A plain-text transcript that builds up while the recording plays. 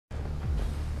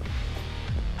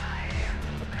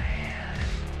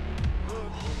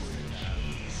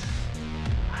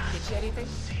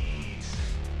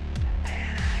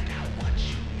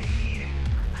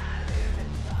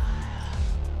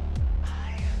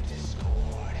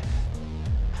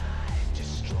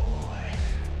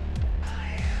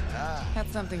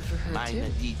Something for her, Minor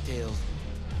too. details.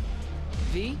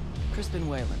 V? Crispin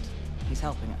Wayland. He's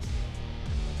helping us.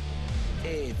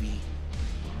 Hey, V.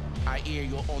 I hear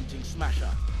you're haunting Smasher.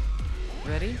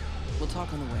 Ready? We'll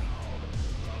talk on the way.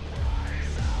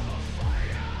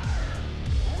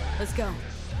 Let's go.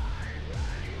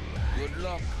 Good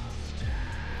luck.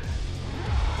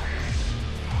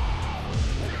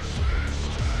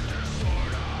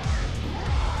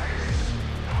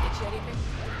 Get you anything?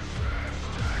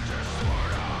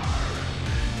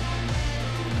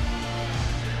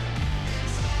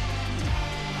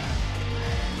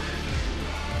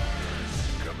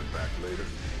 Coming back later?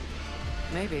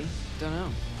 Maybe. Don't know.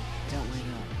 Don't wait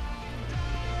up.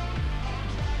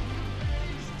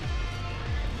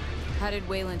 How did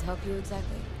Wayland help you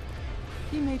exactly?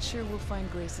 He made sure we'll find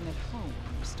Grayson at home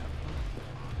when we stop by.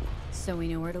 So we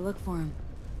know where to look for him.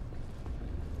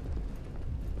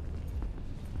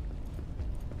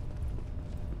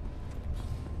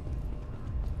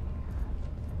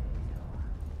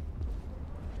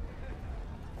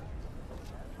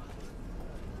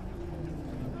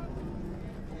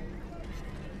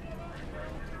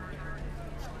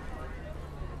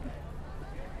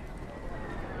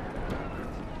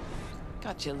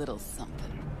 Got you a little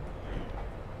something.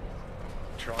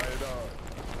 Try it on.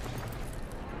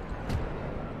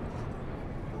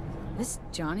 This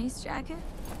Johnny's jacket?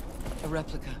 A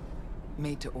replica.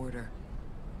 Made to order.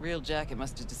 Real jacket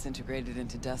must have disintegrated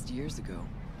into dust years ago.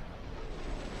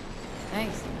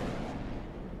 Thanks.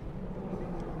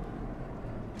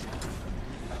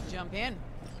 Jump in.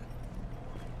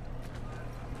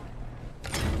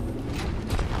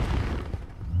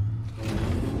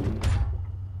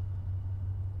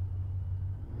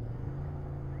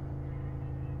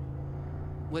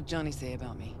 What'd Johnny say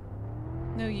about me?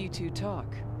 No, you two talk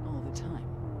all the time.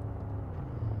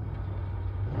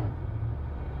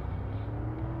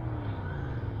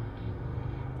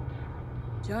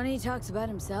 Johnny talks about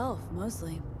himself,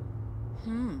 mostly.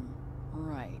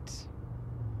 Right.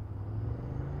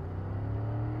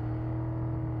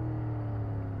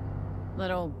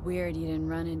 Little weird you didn't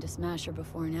run into Smasher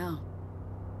before now.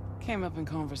 Came up in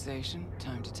conversation,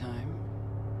 time to time.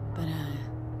 But,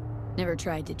 never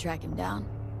tried to track him down.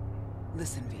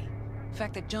 Listen, V. The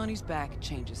fact that Johnny's back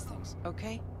changes things,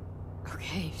 okay?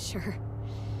 Okay, sure.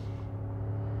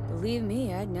 Believe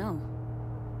me, I'd know.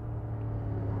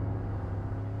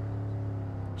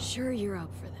 Sure you're up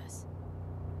for this?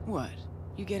 What?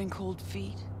 You getting cold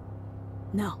feet?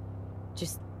 No.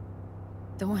 Just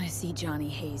don't want to see Johnny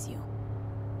haze you.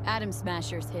 Adam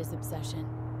Smasher's his obsession,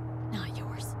 not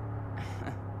yours.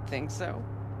 Think so?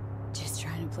 Just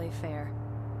trying to play fair.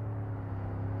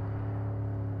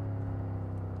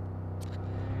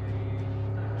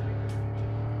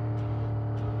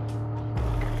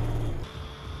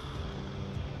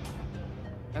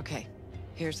 Okay,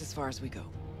 here's as far as we go.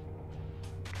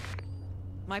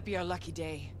 Might be our lucky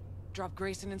day. Drop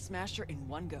Grayson and Smasher in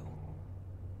one go.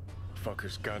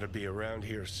 Fucker's gotta be around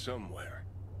here somewhere.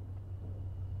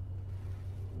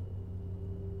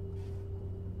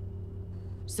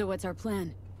 So what's our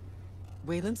plan?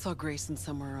 Wayland saw Grayson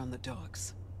somewhere on the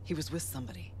docks. He was with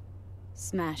somebody.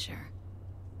 Smasher.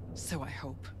 So I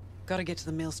hope. Gotta get to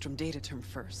the Maelstrom data term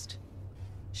first.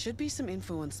 Should be some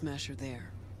info on Smasher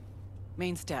there.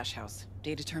 Main stash house.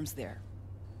 Data term's there.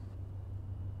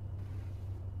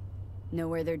 Know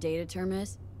where their data term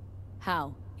is?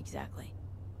 How, exactly?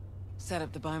 Set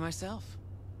up the buy myself.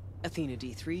 Athena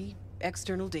D3,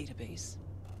 external database.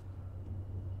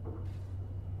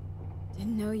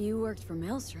 Didn't know you worked for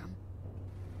Maelstrom.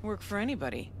 Work for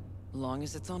anybody, long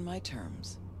as it's on my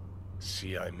terms.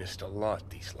 See, I missed a lot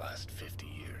these last 50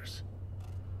 years.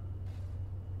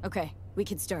 Okay, we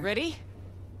can start. Ready?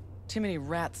 Too many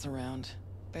rats around.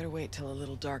 Better wait till a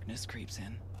little darkness creeps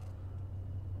in.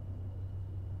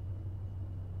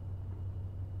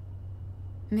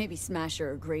 Maybe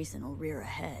Smasher or Grayson will rear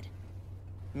ahead.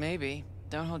 Maybe.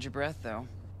 Don't hold your breath, though.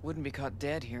 Wouldn't be caught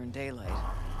dead here in daylight.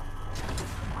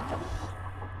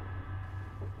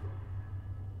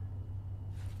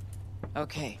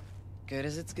 Okay. Good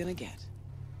as it's gonna get.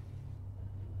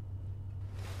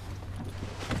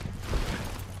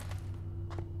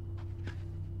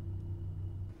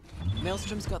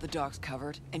 Maelstrom's got the docks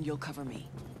covered, and you'll cover me.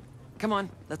 Come on,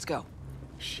 let's go.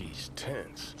 She's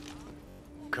tense.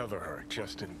 Cover her,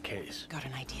 just in case. Got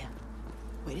an idea.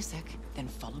 Wait a sec, then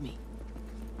follow me.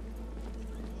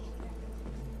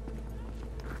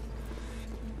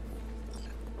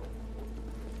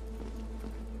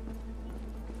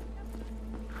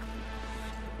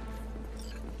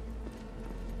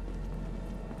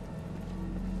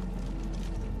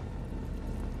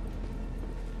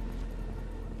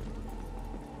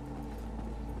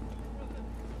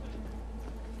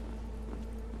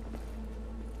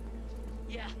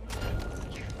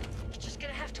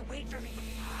 for me.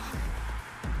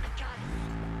 I got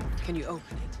it. Can you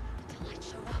open it? The light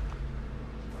show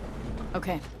up.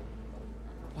 Okay.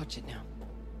 Watch it now.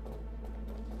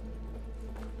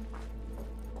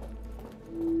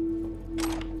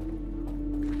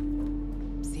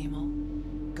 See 'em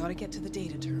all? Gotta get to the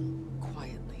data term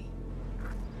quietly.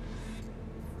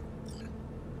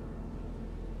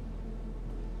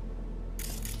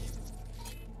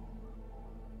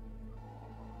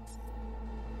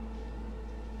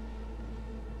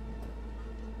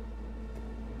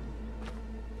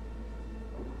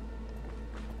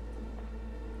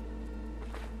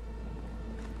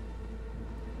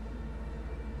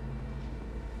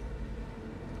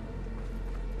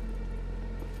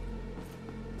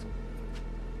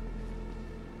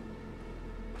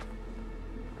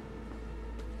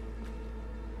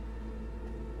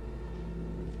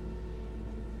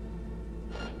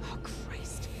 Oh,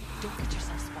 Christ. Don't get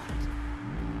yourself spotted.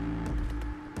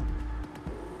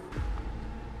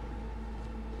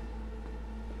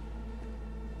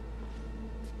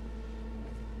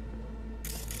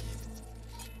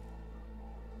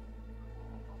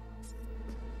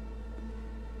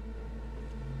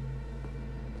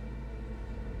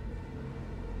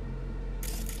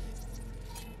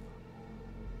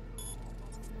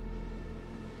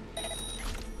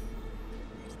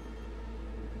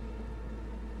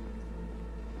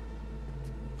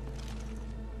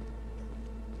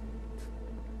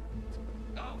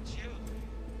 Oh, Jude.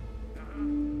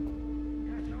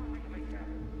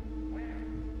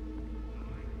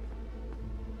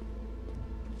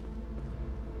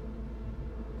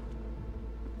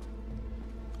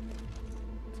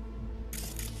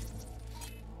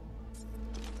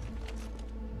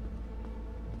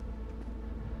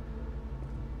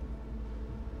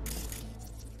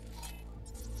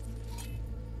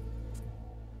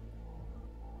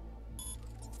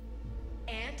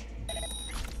 And?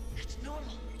 That's normal.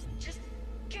 Just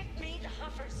get me the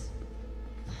Huffers.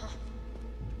 Uh-huh.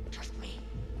 Trust me,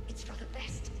 it's for the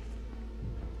best.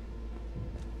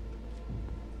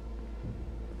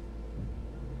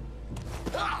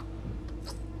 Ah!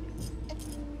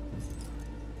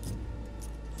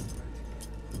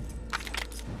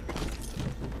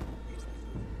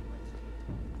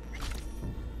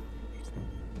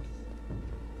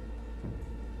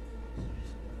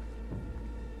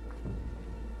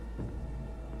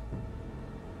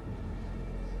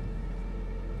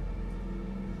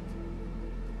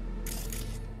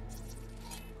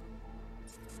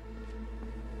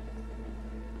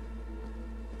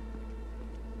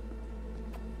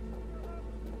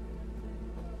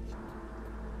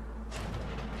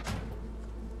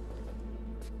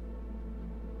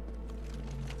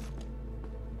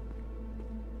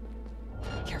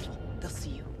 Careful, they'll see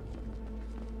you.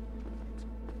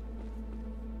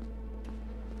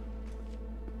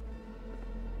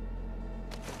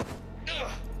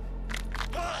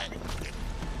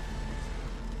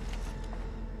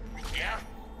 Yeah?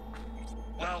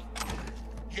 Well,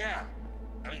 yeah.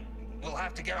 I mean, we'll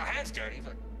have to get our hands dirty,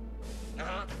 but...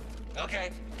 Uh-huh.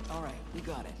 Okay. All right, we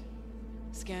got it.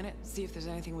 Scan it, see if there's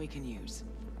anything we can use.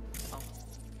 Oh,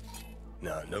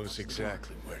 Now knows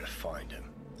exactly where to find him.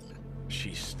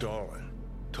 She's stalling.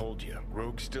 Told you,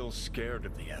 Rogue's still scared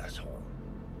of the asshole.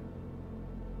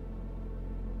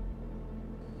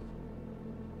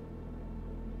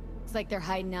 Looks like they're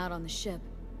hiding out on the ship.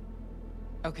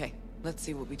 okay, let's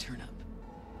see what we turn up.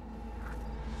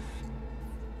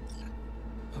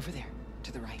 Over there,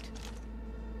 to the right.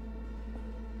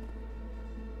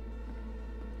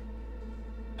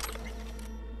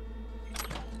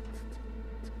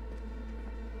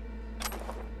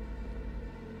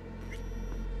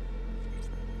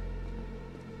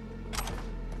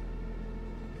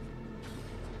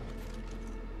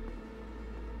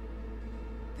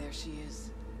 There she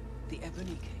is, the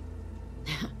Ebony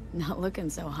King. Not looking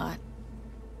so hot.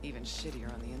 Even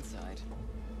shittier on the inside.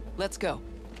 Let's go.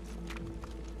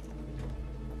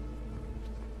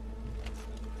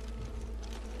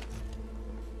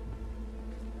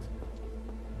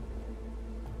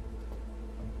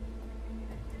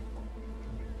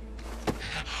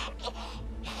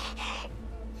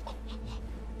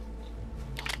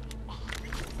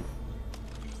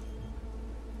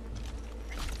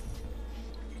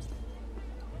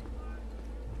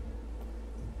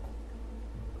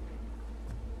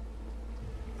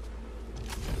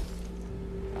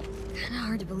 Kinda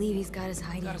hard to believe he's got his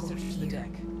hiding Gotta hole search the here. deck.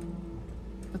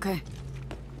 Okay.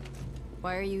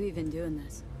 Why are you even doing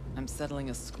this? I'm settling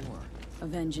a score.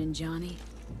 Avenging Johnny?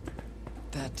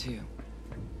 That too.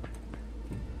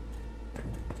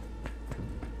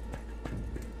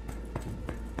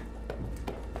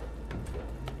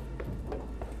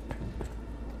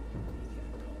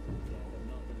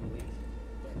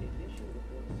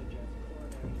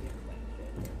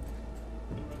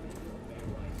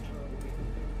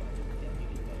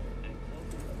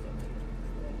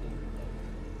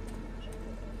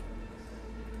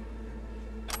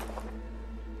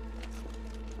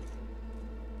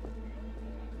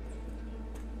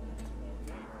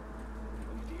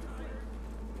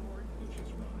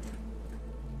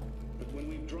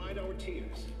 more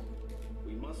tears.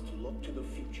 We must look to the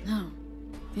future. Oh,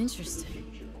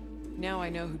 interesting. Now I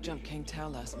know who jumped King Tao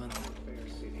last month.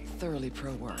 Thoroughly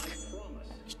pro work.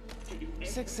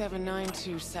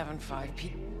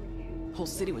 679-275 Whole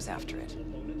city was after it.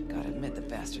 Gotta admit the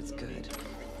bastard's good.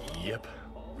 Yep.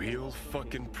 Real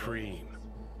fucking preem.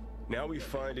 Now we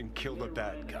find and kill the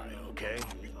bad guy, okay?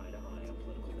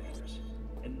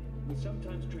 And we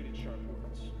sometimes traded sharp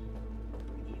words.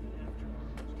 Even after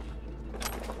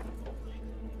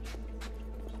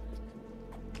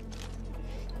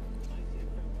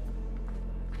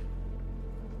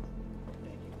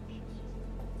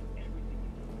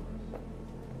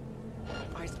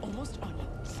Eyes almost on you.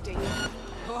 Stay in.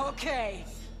 Okay.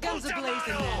 Guns ablazing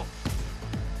now.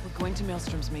 We're going to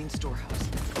Maelstrom's main storehouse.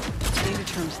 Data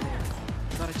terms there.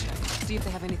 Gotta check. See if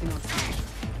they have anything on site.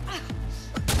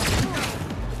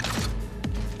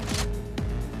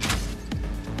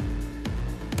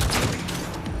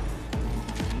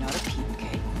 Not a peep,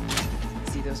 okay?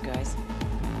 See those guys?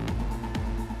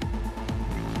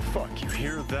 Fuck, you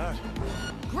hear that?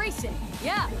 Grayson,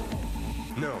 yeah.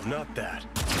 No, not that.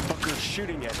 Fucker's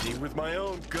shooting at me with my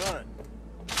own gun.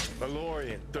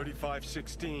 Valorian,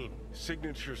 3516.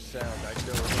 Signature sound I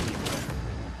know anywhere.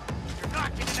 You're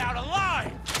not getting out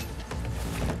alive!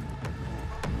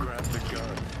 Grab the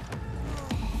gun.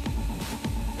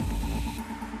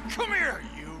 Come here,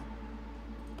 you!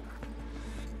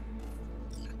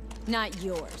 Not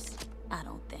yours, I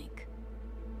don't think.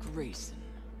 Grayson.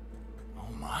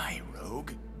 Oh my,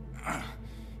 Rogue.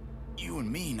 You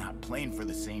and me not playing for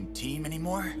the same team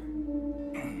anymore?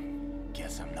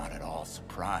 Guess I'm not at all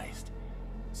surprised.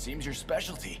 Seems your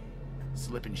specialty.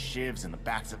 Slipping shivs in the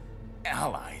backs of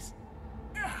allies.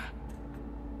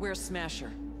 Where's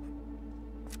Smasher?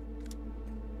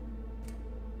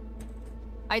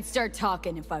 I'd start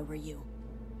talking if I were you.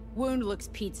 Wound looks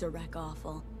pizza wreck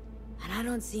awful. And I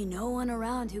don't see no one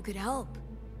around who could help.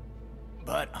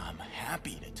 But I'm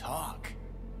happy to talk.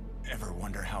 Ever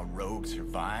wonder how Rogue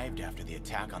survived after the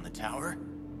attack on the tower?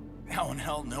 How in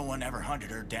hell no one ever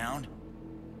hunted her down?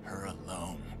 Her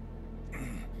alone.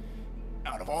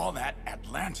 Out of all that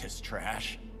Atlantis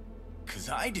trash, 'cause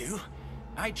I do,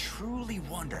 I truly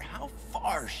wonder how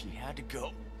far she had to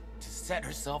go to set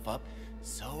herself up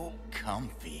so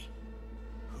comfy.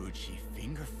 Who'd she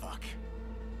finger fuck?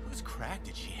 Whose crack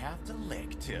did she have to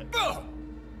lick to... Oh!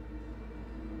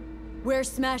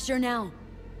 Where's Smasher now?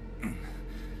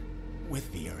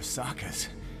 With the Arasakas.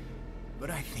 But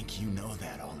I think you know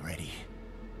that already.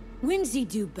 When's he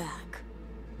due back?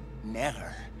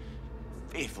 Never.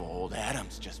 Faithful old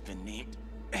Adam's just been named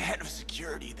head of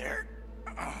security there.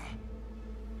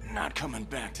 Not coming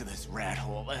back to this rat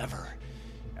hole ever.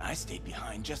 I stayed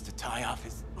behind just to tie off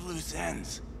his loose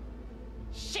ends.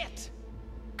 Shit!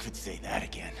 Could say that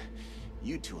again.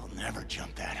 You two will never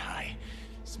jump that high.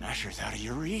 Smasher's out of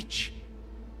your reach.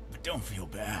 But don't feel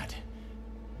bad.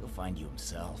 He'll find you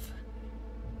himself.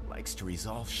 Likes to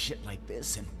resolve shit like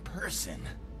this in person.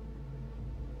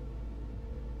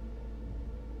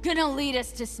 Gonna lead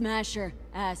us to Smasher,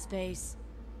 assface.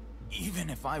 Even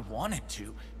if I wanted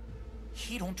to,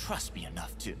 he don't trust me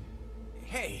enough to.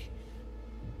 Hey,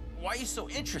 why are you so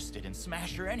interested in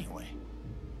Smasher anyway?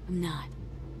 I'm not.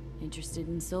 Interested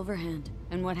in Silverhand,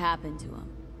 and what happened to him.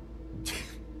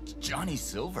 Johnny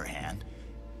Silverhand?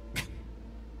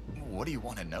 What do you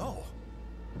want to know?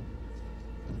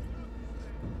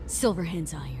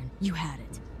 Silverhand's iron. You had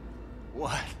it.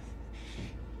 What?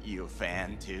 You a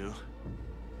fan too?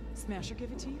 Smasher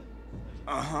give it to you?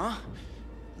 Uh-huh.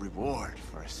 Reward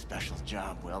for a special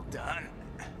job well done.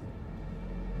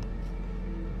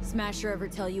 Smasher ever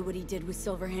tell you what he did with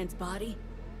Silverhand's body?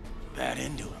 That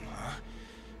into him, huh?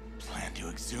 Plan to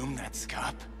exhume that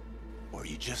scop? Or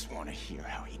you just want to hear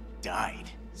how he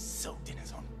died, soaked in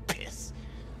his own piss?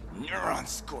 Neurons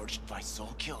scorched by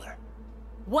Soul Killer.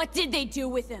 What did they do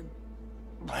with him?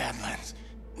 Badlands,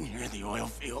 near the oil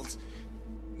fields.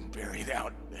 Buried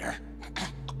out there.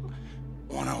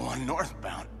 101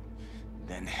 northbound.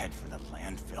 Then head for the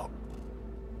landfill.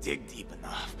 Dig deep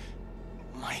enough.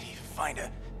 Might even find a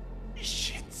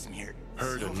shit-smeared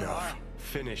Heard silver enough. arm.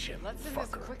 Finish him, Let's end this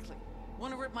fucker. quickly.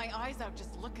 Wanna rip my eyes out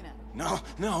just looking at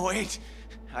it. No, wait.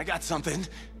 I got something.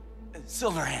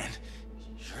 Silverhand.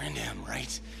 You're into him,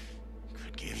 right?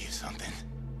 Could give you something.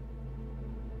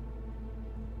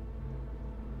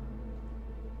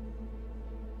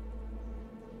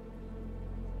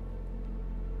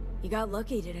 You got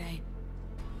lucky today.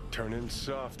 Turning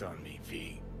soft on me,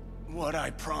 V. What I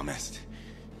promised.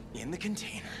 In the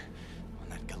container. On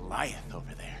that Goliath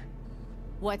over there.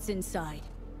 What's inside?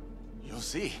 You'll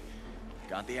see.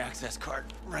 Got the access card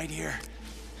right here.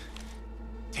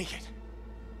 Take it.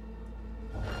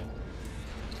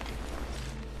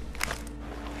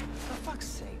 For fuck's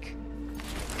sake.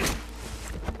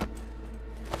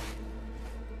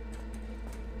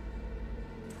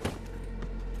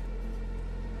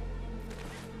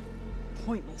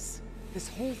 Pointless. This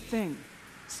whole thing.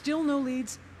 Still no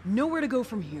leads, nowhere to go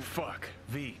from here. Fuck.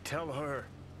 V, tell her.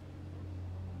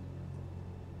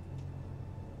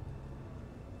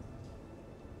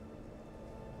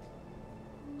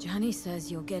 Johnny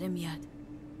says you'll get him yet.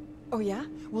 Oh yeah?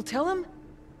 We'll tell him?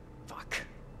 Fuck.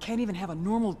 Can't even have a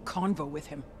normal convo with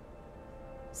him.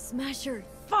 Smasher!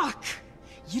 Fuck!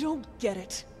 You don't get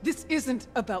it. This isn't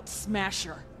about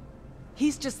Smasher.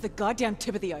 He's just the goddamn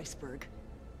tip of the iceberg.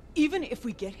 Even if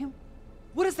we get him,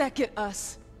 what does that get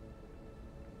us?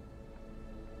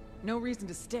 No reason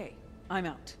to stay. I'm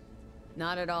out.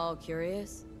 Not at all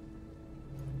curious?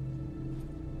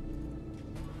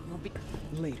 I'll be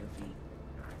later, V.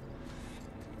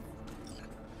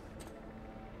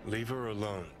 Leave her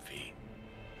alone, V.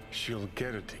 She'll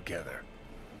get it together.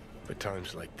 But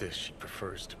times like this, she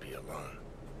prefers to be alone.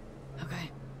 Okay.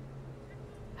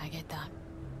 I get that.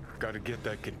 Gotta get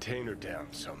that container down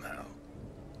somehow.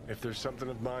 If there's something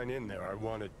of mine in there, I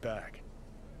want it back.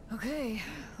 Okay,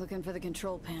 looking for the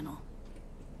control panel.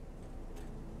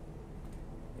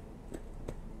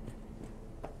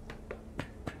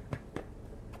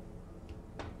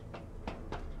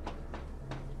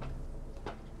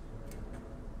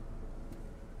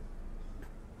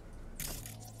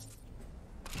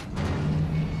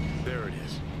 There it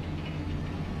is.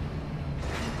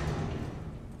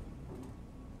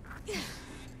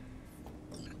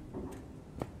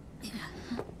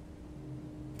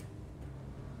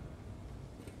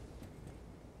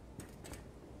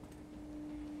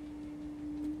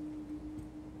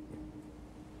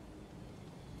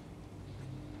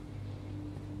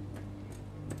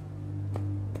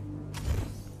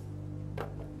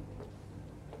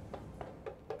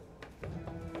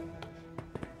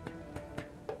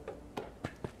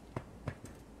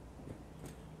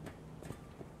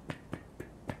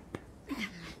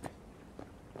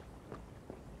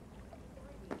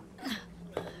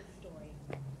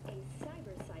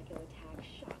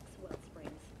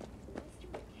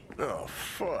 Oh,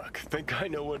 fuck. Think I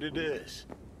know what it is.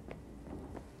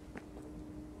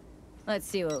 Let's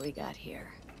see what we got here.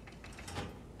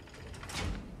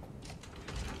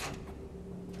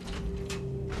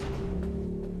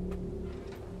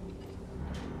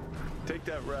 Take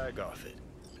that rag off it.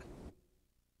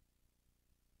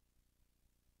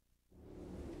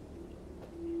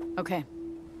 Okay.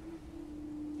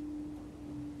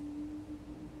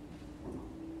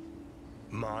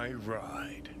 My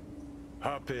ride.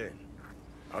 Hop in.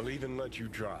 I'll even let you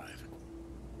drive.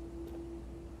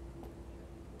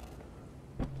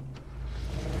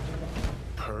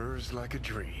 Purrs like a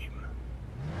dream.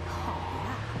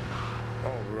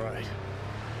 All right.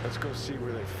 Let's go see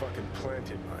where they fucking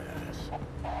planted my ass.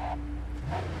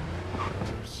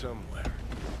 There's somewhere.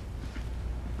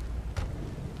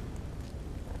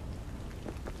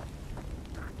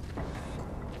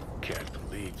 Can't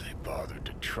believe they bothered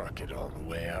to truck it all the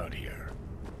way out here.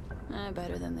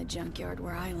 Better than the junkyard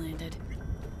where I landed.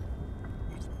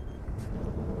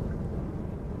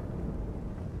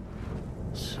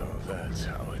 So that's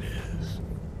how it is.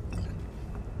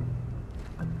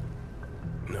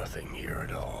 Nothing here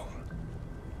at all.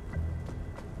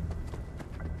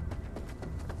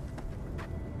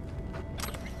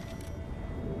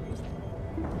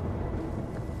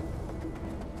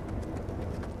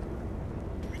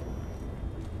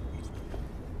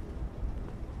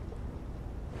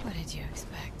 What did you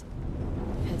expect?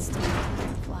 Headstone,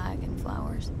 flag, and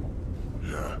flowers?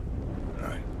 No.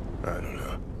 I don't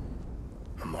know.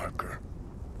 A marker.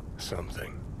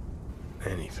 Something.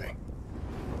 Anything.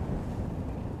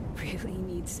 Really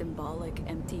need symbolic,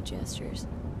 empty gestures?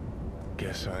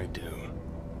 Guess I do.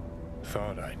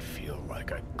 Thought I'd feel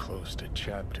like I'd closed a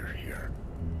chapter here.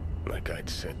 Like I'd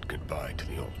said goodbye to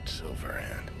the old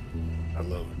Silverhand.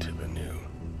 Hello to the new.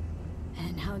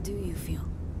 And how do you feel?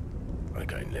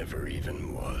 Like I never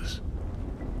even was.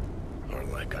 Or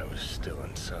like I was still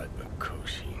inside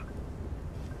Mikoshi.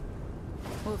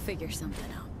 We'll figure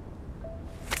something out.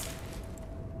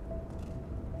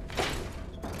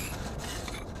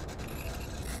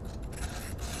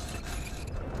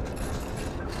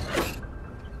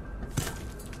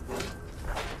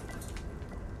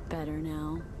 Better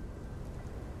now?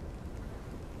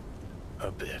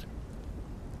 A bit.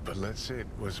 But let's say it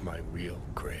was my real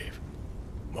grave.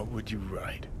 What would you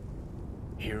write?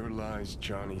 Here lies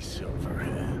Johnny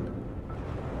Silverhand.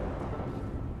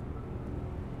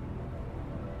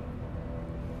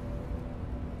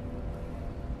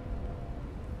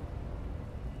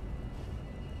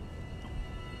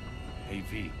 Hey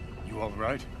V, you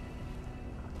alright?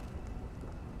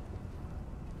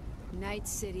 Night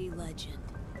City legend.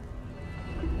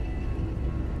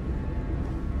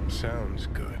 Sounds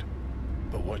good,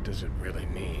 but what does it really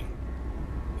mean?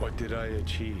 What did I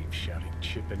achieve shouting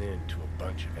chipping in to a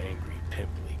bunch of angry,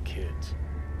 pimply kids?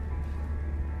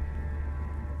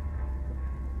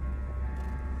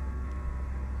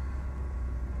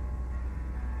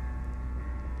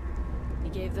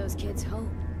 You gave those kids hope.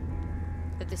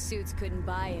 But the suits couldn't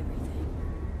buy everything.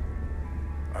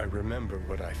 I remember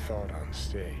what I thought on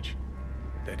stage.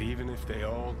 That even if they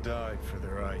all died for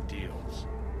their ideals,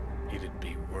 it'd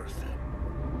be worth it.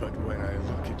 But when I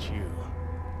look at you...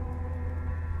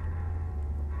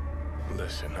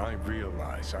 Listen, I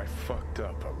realize I fucked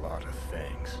up a lot of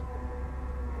things.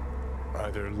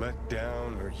 Either let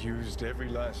down or used every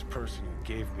last person who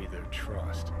gave me their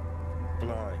trust.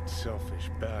 Blind, selfish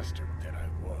bastard that I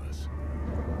was.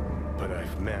 But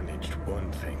I've managed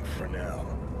one thing for now.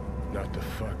 Not to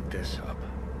fuck this up.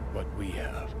 What we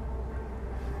have.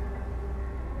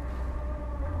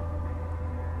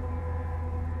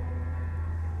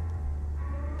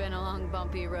 Been a long,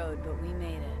 bumpy road, but we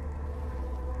made it.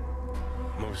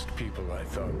 Most people I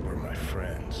thought were my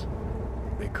friends.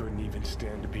 They couldn't even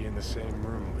stand to be in the same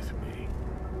room with me.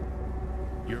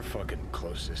 You're fucking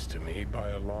closest to me by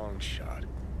a long shot.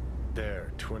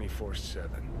 There,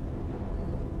 24/7.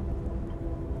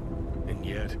 And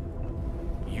yet,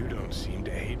 you don't seem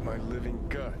to hate my living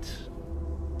guts.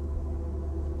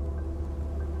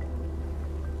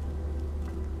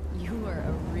 You were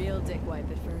a real dickwipe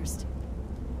at first.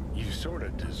 You sorta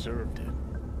deserved it.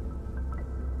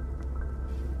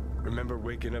 Remember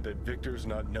waking up at Victor's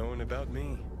not knowing about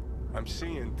me? I'm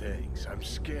seeing things, I'm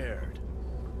scared.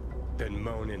 Then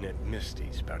moaning at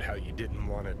Misty's about how you didn't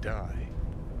want to die.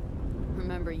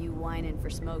 Remember you whining for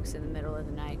smokes in the middle of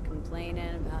the night,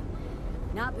 complaining about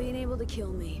not being able to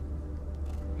kill me.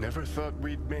 Never thought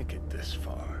we'd make it this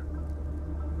far.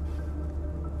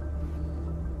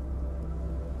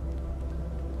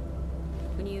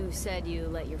 When you said you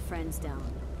let your friends down,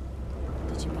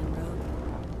 did you mean Rogue?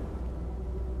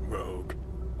 Rogue,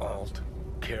 Alt,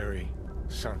 Carrie,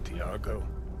 Santiago.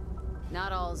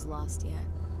 Not all's lost yet.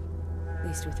 At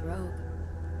least with Rogue.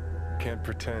 Can't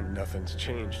pretend nothing's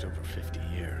changed over 50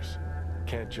 years.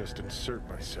 Can't just insert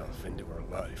myself into her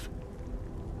life.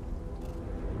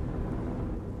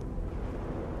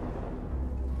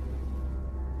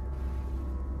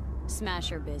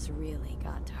 Smasher biz really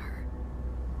got to her.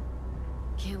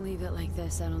 Can't leave it like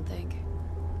this, I don't think.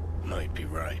 Might be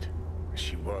right.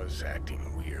 She was acting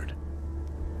weird.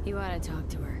 You ought to talk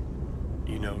to her.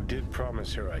 You know, did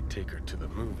promise her I'd take her to the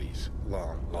movies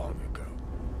long, long ago.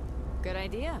 Good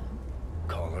idea.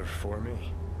 Call her for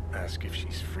me. Ask if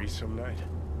she's free some night.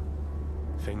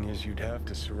 Thing is, you'd have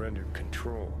to surrender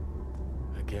control.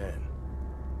 Again.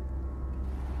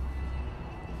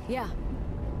 Yeah.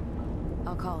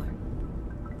 I'll call her.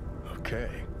 Okay.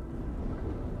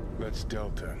 Let's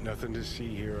Delta. Nothing to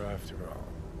see here after all.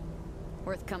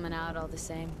 Worth coming out all the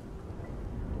same.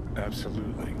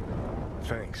 Absolutely.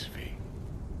 Thanks, V.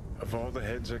 Of all the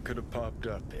heads I could have popped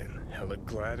up in, hella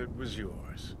glad it was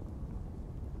yours.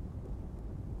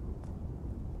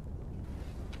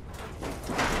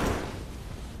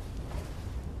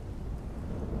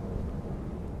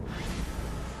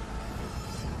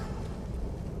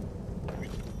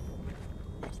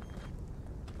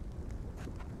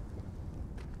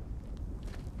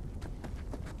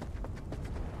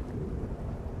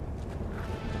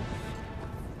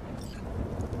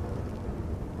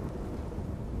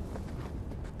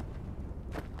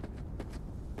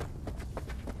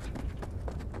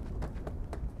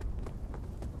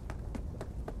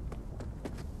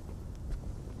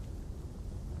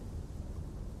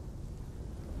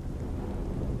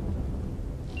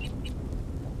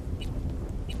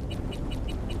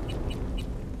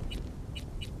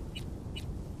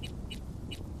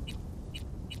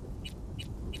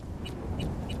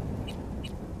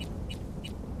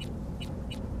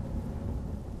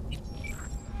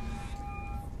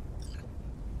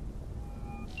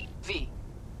 V.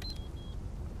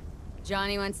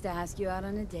 Johnny wants to ask you out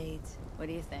on a date. What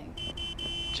do you think?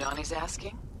 Johnny's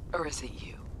asking? Or is it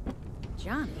you?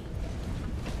 Johnny?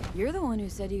 You're the one who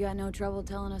said you got no trouble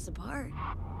telling us apart.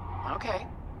 Okay.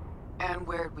 And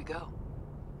where'd we go?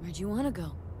 Where'd you want to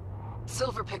go?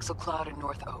 Silver Pixel Cloud in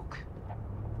North Oak.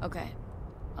 Okay.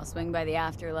 I'll swing by the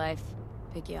afterlife,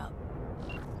 pick you up.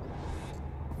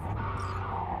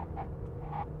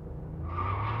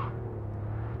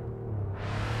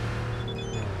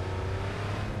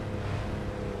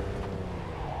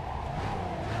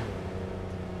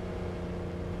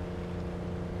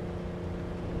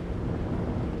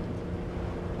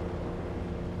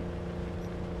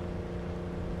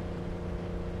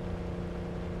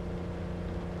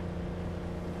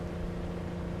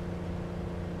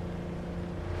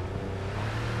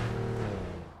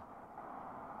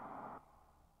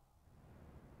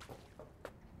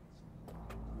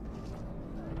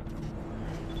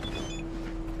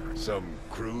 Some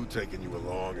crew taking you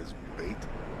along as bait?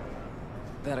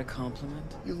 That a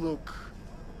compliment? You look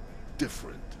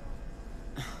different.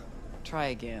 Try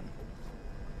again.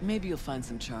 Maybe you'll find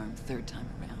some charm third time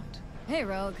around. Hey,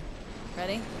 Rogue.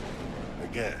 Ready?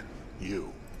 Again,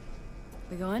 you.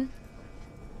 We going?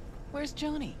 Where's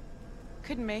Johnny?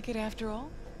 Couldn't make it after all?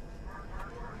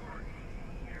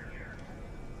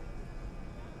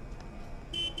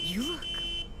 You look...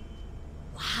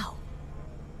 Wow.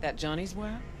 That Johnny's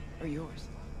wear? Or yours?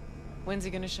 When's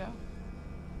he gonna show?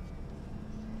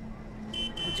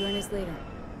 He'll join us later.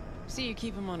 See, you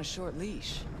keep him on a short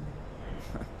leash.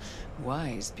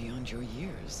 Wise beyond your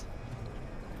years.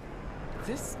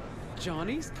 This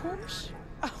Johnny's Porsche?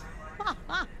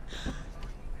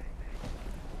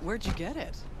 Where'd you get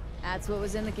it? That's what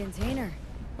was in the container.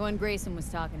 The one Grayson was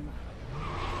talking about.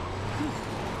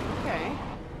 Okay.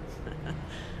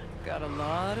 Got a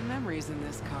lot of memories in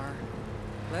this car.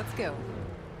 Let's go.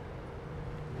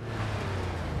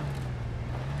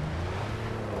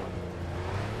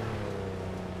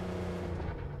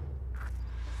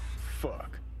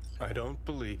 Fuck. I don't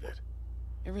believe it.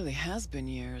 It really has been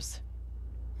years.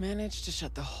 Managed to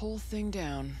shut the whole thing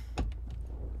down.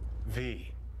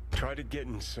 V, try to get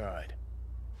inside.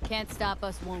 Can't stop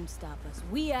us, won't stop us.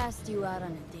 We asked you out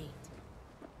on a date.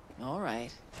 All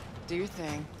right. Do your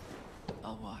thing.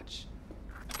 I'll watch.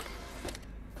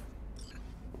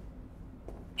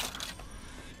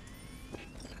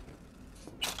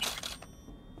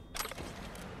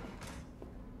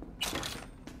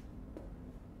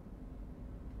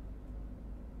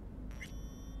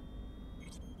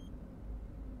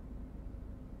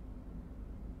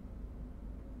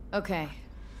 Okay.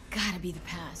 Gotta be the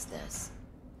past this.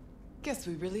 Guess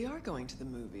we really are going to the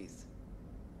movies.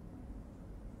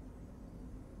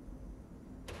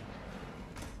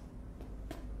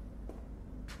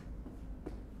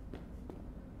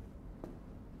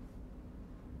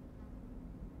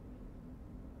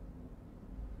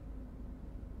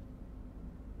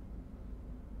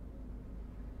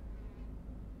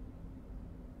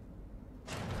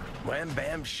 Wham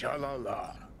bam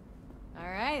sha-la-la. All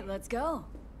right, let's go.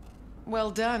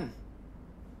 Well done.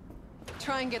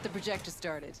 Try and get the projector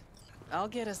started. I'll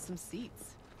get us some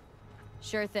seats.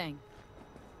 Sure thing.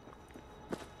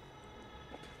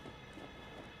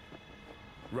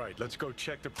 Right, let's go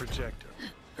check the projector.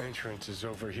 Entrance is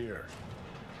over here.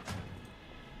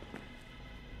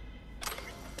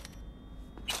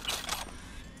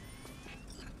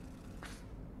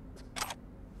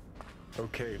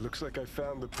 Okay, looks like I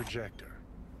found the projector.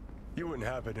 You wouldn't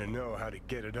happen to know how to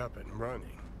get it up and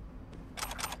running.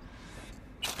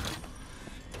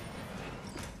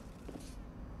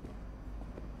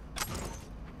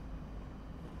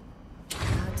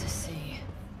 Glad to see.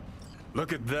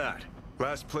 Look at that.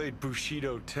 Last played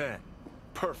Bushido 10.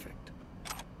 Perfect.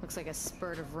 Looks like a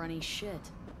spurt of runny shit.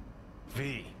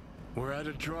 V, we're at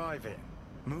a drive-in.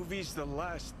 Movie's the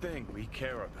last thing we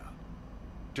care about.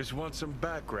 Just want some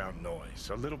background noise,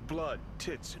 a little blood,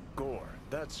 tits, and gore,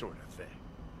 that sort of thing.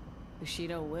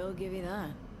 Bushido will give you that.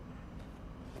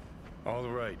 All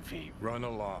right, V, run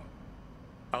along.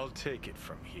 I'll take it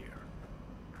from here.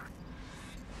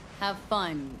 Have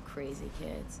fun, you crazy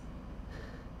kids.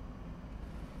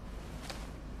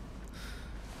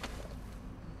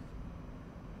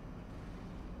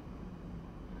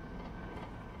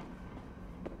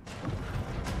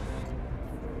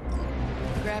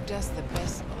 Grabbed us the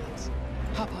best spots.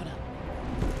 Hop on up.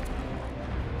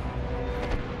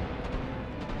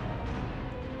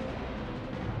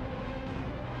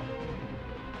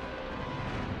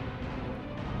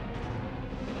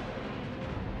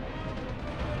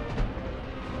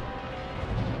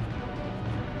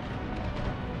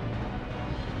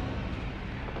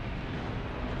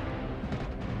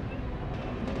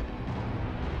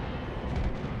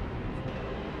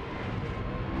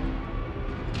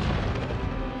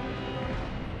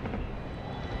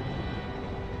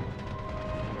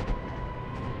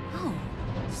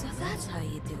 So that's how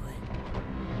you do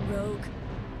it. Rogue,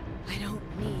 I don't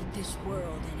need this world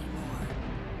anymore.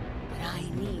 But I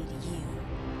need you.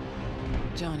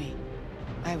 Johnny,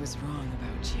 I was wrong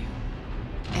about you.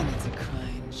 And it's a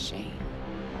crying shame.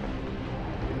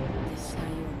 This is how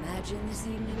you imagine this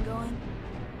evening going?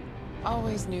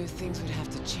 Always knew things would have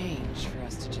to change for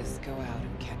us to just go out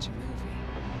and catch a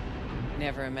movie.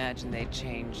 Never imagined they'd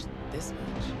change this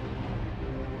much.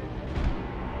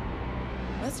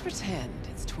 Let's pretend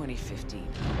it's 2015.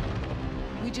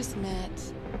 We just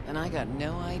met, and I got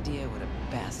no idea what a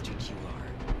bastard you are.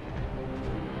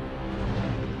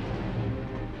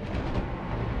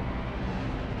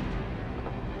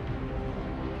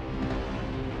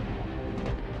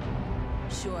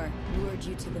 Sure.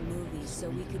 you to the movies so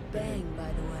we could bang,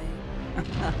 by the way.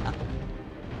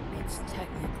 It's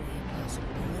technically a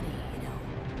possibility, you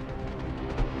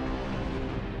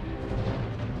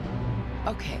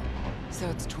know. Okay, so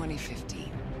it's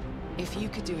 2015. If you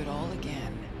could do it all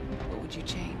again, what would you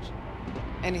change?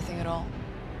 Anything at all?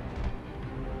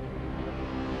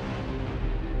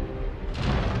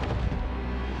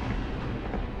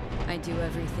 I do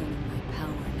everything in my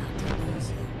power not to lose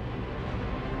you.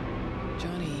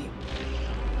 Johnny,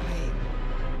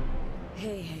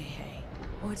 Hey.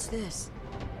 What's this?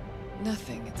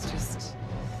 Nothing, it's just...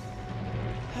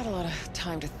 Had a lot of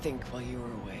time to think while you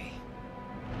were away.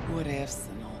 What ifs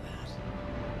and all that.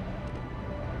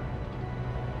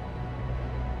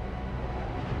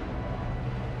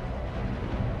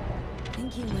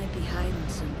 Think you might be hiding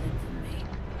something from me.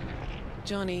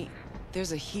 Johnny,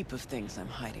 there's a heap of things I'm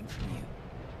hiding from you.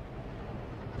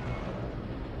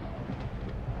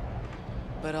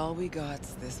 But all we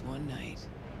got's this one night.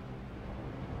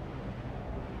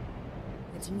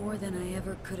 It's more than I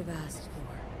ever could have asked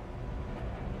for.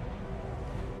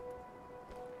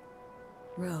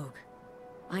 Rogue,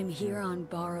 I'm here on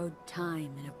borrowed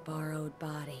time in a borrowed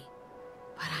body.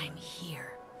 But I'm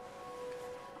here.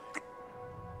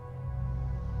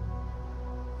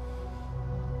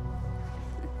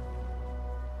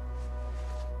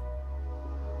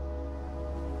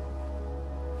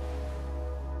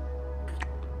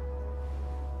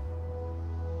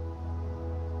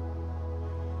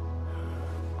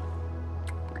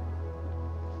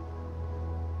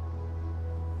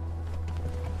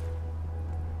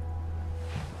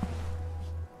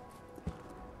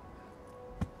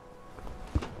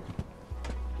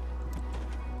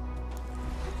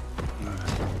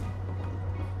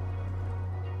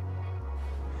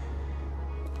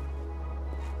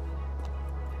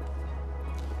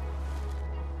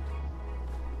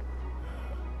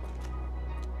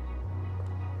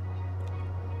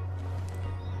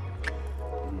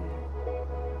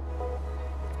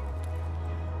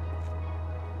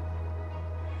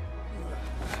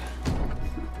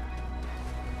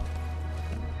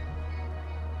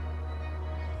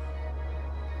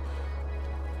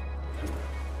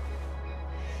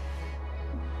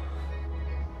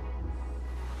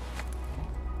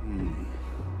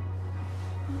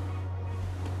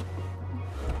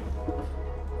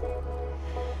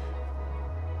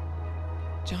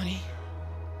 Johnny,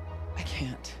 I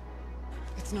can't.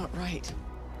 It's not right.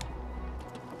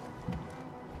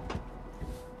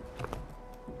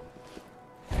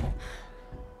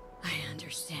 I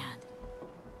understand.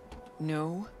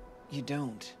 No, you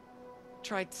don't.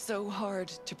 Tried so hard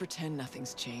to pretend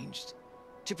nothing's changed.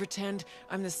 To pretend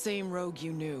I'm the same Rogue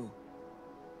you knew.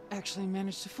 Actually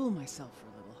managed to fool myself for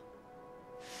a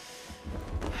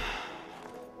little.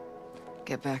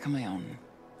 Get back on my own.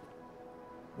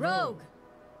 Rogue!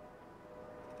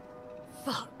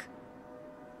 Fuck.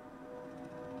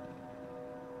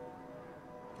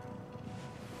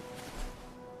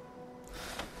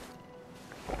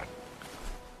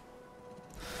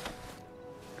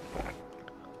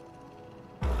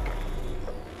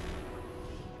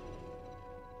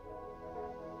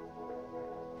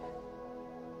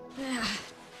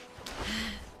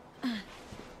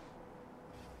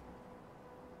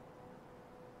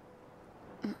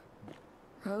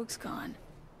 Rogue's gone.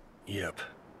 Yep.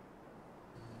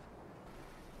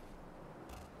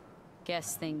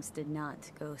 Guess things did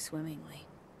not go swimmingly.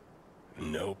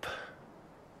 Nope.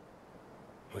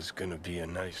 Was gonna be a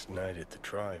nice night at the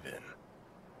drive-in.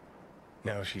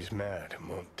 Now she's mad and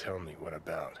won't tell me what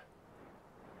about.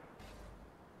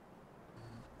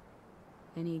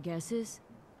 Any guesses?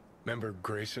 Remember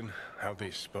Grayson? How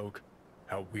they spoke?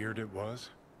 How weird it was?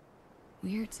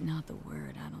 Weird's not the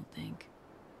word, I don't think.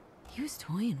 He was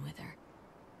toying with her.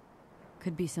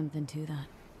 Could be something to that.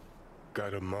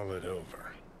 Gotta mull it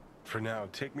over. For now,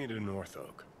 take me to North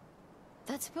Oak.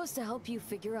 That's supposed to help you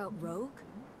figure out Rogue?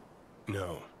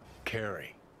 No,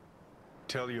 Carrie.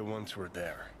 Tell you once we're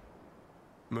there.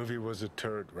 Movie was a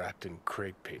turd wrapped in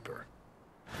crepe paper.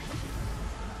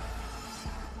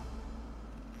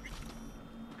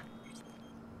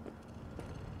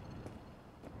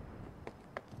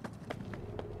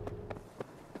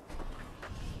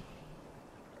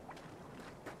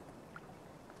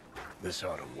 This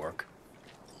ought to work.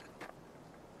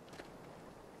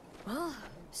 Well,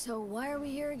 so why are we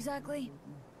here exactly?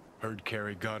 Heard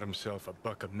Carrie got himself a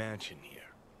buck a mansion here.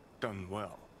 Done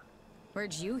well.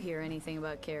 Where'd you hear anything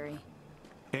about Carrie?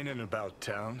 In and about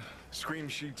town. Scream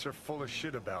sheets are full of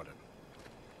shit about him.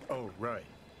 Oh, right.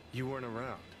 You weren't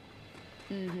around.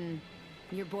 Mm-hmm.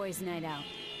 Your boy's night out.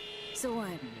 So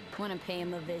what? Wanna pay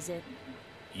him a visit?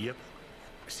 Yep.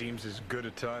 Seems as good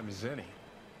a time as any.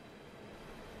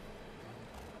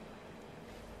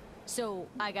 So,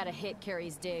 I gotta hit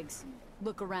Carrie's digs,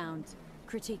 look around,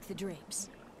 critique the drapes.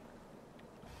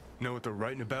 Know what they're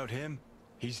writing about him?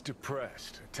 He's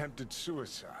depressed, attempted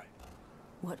suicide.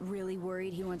 What, really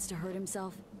worried he wants to hurt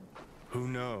himself? Who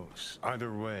knows?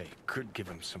 Either way, could give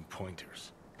him some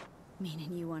pointers.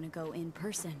 Meaning you want to go in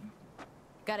person.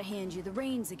 Gotta hand you the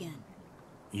reins again.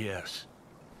 Yes.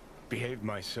 Behaved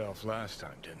myself last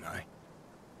time, didn't I?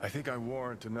 I think I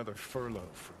warrant another furlough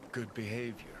for good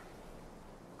behavior.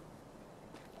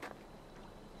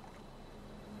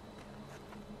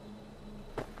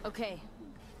 Okay.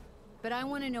 But I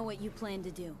want to know what you plan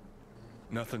to do.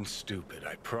 Nothing stupid,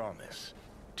 I promise.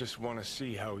 Just want to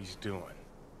see how he's doing.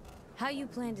 How you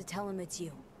plan to tell him it's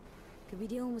you? Could be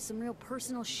dealing with some real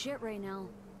personal shit right now.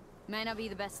 Might not be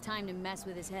the best time to mess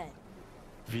with his head.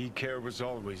 V-Care was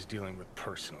always dealing with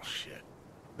personal shit.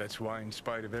 That's why, in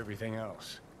spite of everything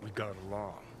else, we got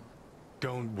along.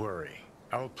 Don't worry.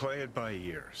 I'll play it by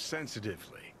ear,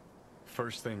 sensitively.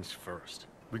 First things first.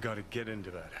 We gotta get into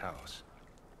that house.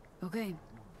 Okay.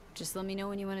 Just let me know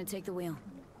when you want to take the wheel.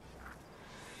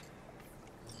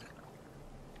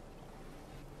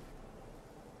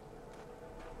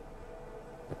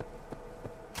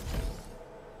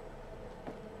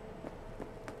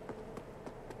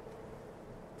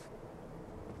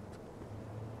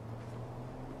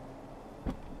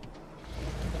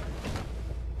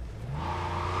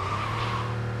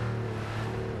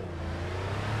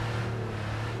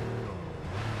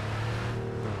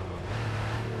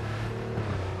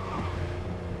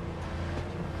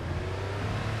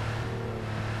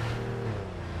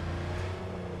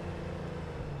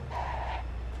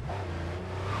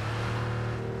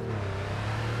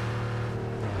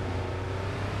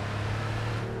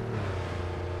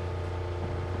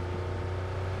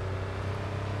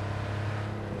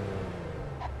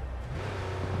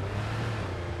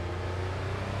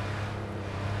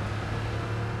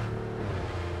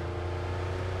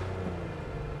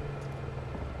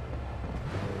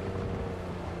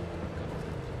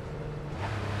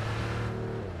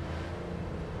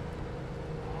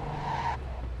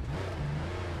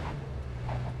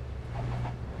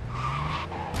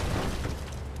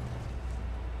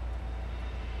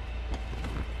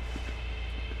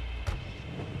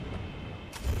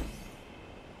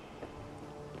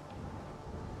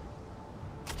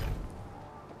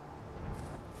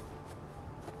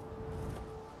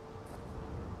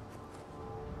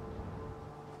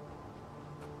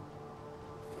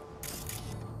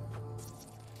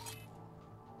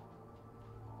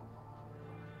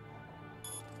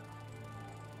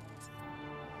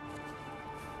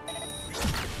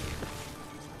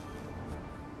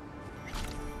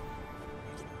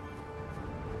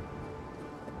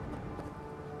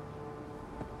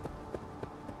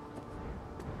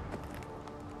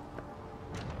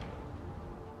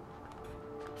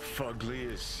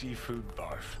 Fugly as seafood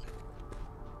barf.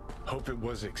 Hope it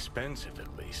was expensive,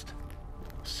 at least.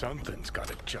 Something's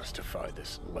gotta justify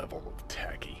this level of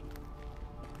tacky.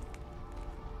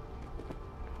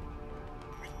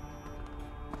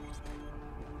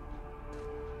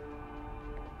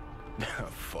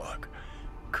 Fuck.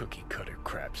 Cookie cutter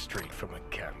crap straight from a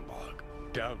catalog.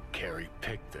 Doubt Carrie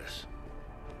picked this.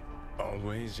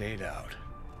 Always ate out.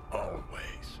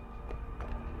 Always.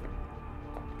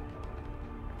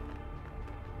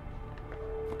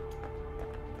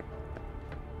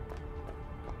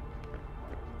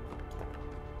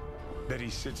 Bet he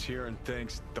sits here and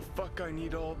thinks, the fuck I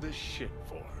need all this shit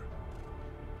for?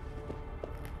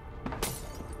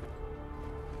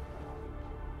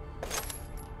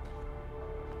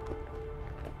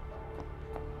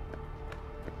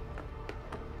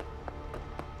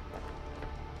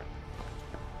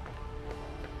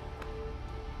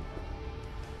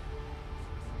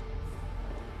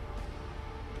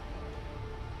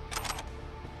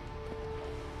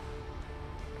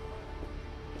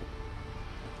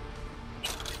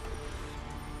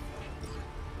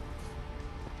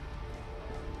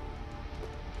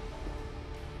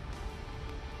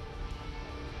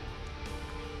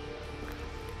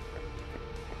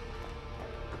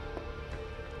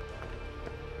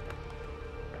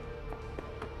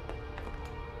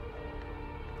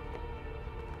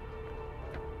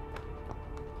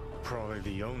 Probably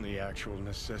the only actual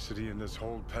necessity in this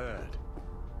whole pad.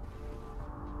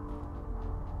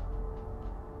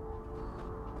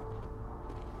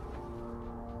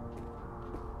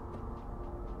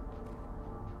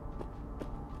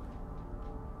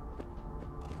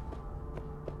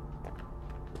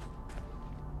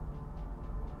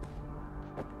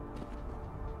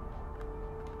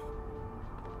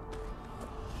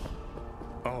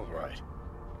 All right.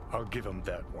 I'll give him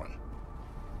that one.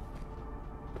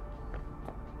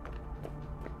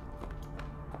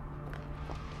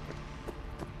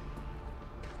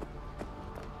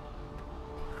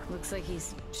 Looks like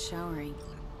he's showering.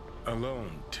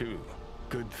 Alone, too.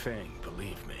 Good thing,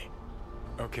 believe me.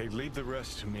 Okay, leave the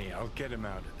rest to me. I'll get him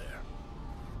out of there.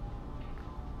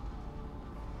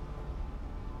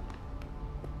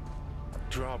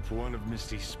 Drop one of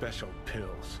Misty's special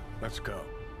pills. Let's go.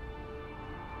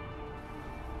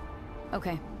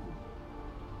 Okay.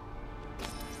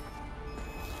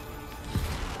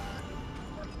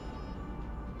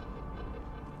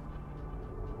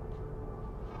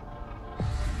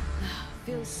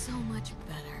 Feels so much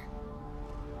better.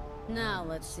 Now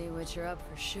let's see which are up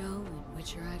for show and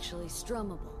which are actually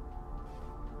strummable.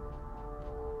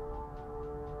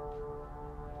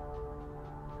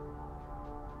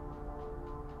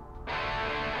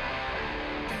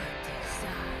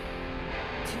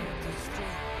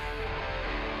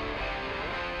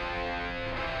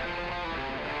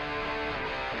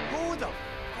 Who the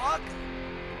fuck?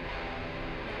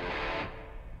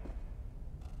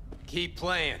 Keep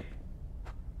playing.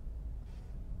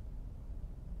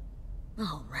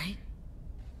 All right.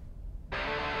 Johnny.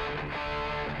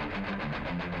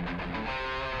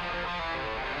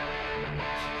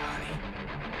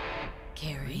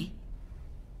 Carrie?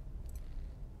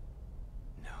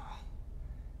 No.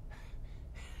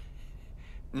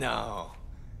 No.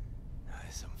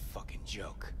 That's some fucking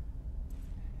joke.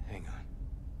 Hang on.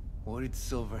 What did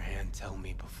Silverhand tell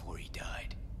me before he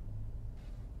died?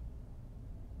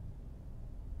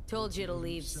 Told you to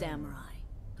leave, Samurai.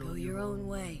 Go your own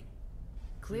way.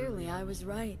 Clearly, I was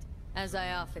right, as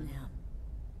I often am.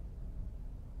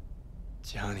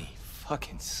 Johnny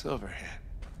fucking Silverhand.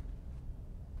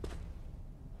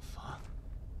 Fuck.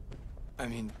 I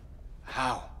mean,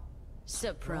 how?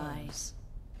 Surprise.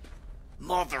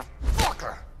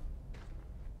 Motherfucker!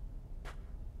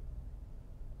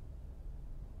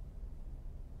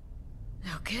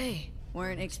 Okay,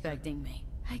 weren't expecting me.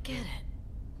 I get it.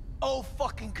 Oh,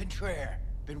 fucking contraire.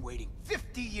 Been waiting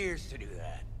 50 years to do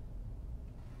that.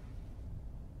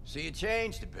 So you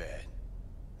changed a bit.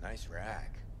 Nice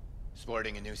rack.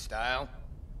 Sporting a new style?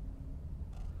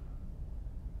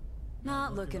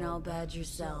 Not looking all bad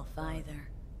yourself, either.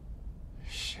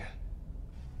 Shit.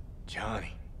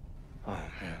 Johnny. Oh,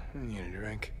 man. I need a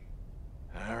drink.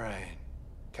 All right.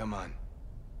 Come on.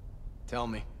 Tell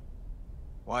me.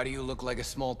 Why do you look like a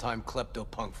small-time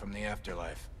klepto-punk from the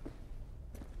afterlife?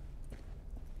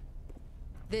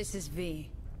 This is V.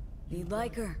 You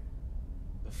like her?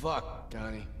 The fuck,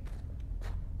 Johnny?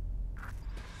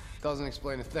 Doesn't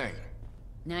explain a thing.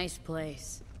 Nice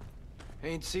place.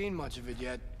 Ain't seen much of it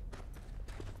yet.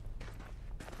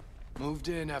 Moved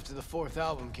in after the 4th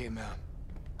album came out.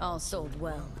 All sold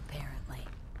well, apparently.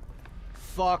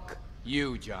 Fuck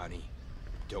you, Johnny.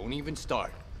 Don't even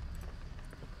start.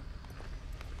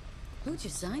 Who'd you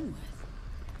sign with?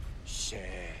 Shit.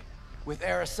 With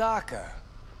Arasaka.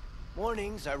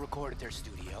 Mornings, I record at their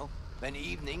studio. Then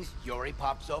evenings, Yori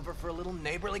pops over for a little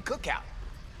neighborly cookout.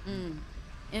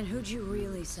 And who'd you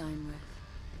really sign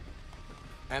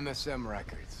with? MSM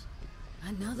Records.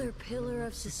 Another pillar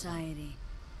of society.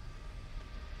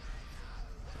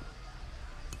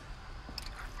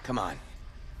 Come on.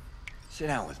 Sit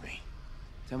down with me.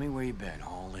 Tell me where you've been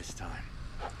all this time.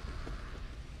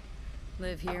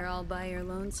 Live here all by your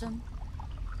lonesome?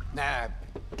 Nah,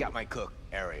 got my cook,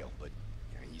 Ariel, but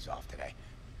he's off today.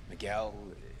 Miguel...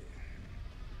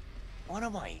 What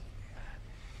am I...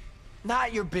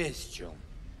 Not your biz, June.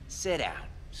 Sit down.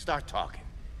 Start talking.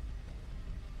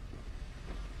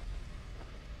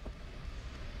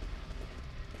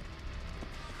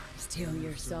 Steel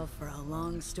yourself for a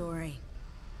long story.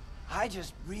 I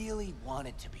just really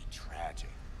wanted to be tragic.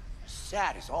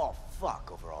 Sad as all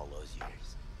fuck over all those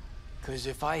years. 'Cause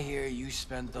if I hear you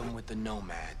spent them with the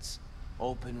Nomads,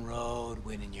 open road,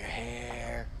 wind in your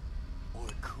hair, Or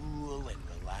cool and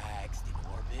relaxed in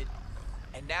orbit,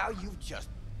 and now you've just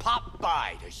popped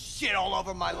by to shit all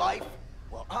over my life,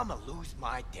 well, I'ma lose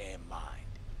my damn mind.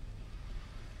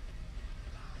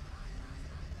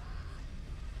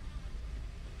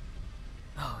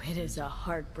 Oh, it is a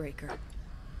heartbreaker.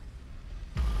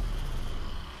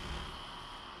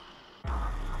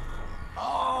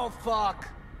 Oh, fuck!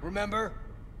 Remember?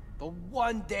 The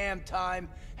one damn time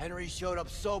Henry showed up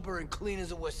sober and clean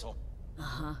as a whistle.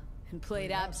 Uh-huh. And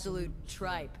played absolute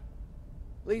tripe.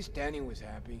 at least Danny was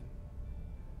happy.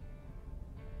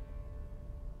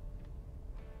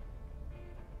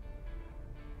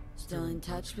 Still in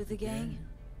touch with the gang?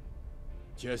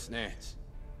 Just Nance.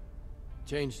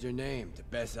 Changed her name to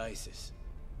Bess Isis.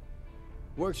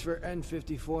 Works for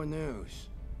N54 News.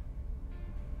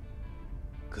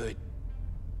 Could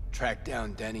track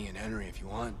down Denny and Henry if you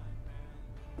want.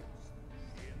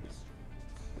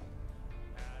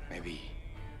 Maybe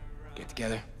get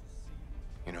together?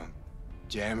 You know,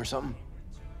 jam or something?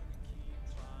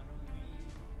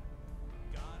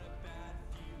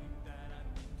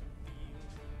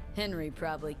 Henry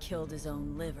probably killed his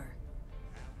own liver.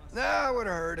 Nah, I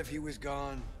would've heard if he was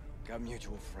gone. Got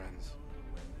mutual friends.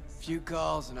 Few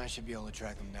calls and I should be able to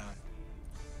track him down.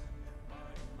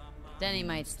 Denny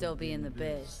might still be in the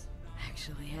biz.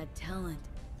 Actually had talent.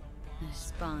 And a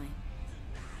spine.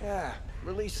 Yeah,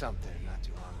 released something not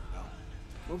too long ago.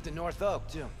 Moved to North Oak,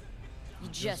 too. You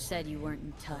just said you weren't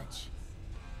in touch.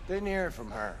 Didn't hear it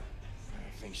from her.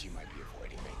 I think she might be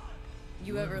avoiding me.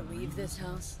 You ever leave this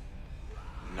house?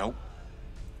 Nope.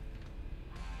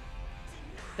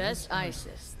 Best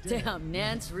ISIS. Damn,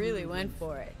 Nance really went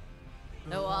for it.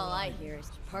 Though all I hear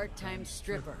is part-time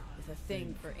stripper with a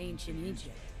thing for ancient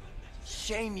Egypt.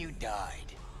 Shame you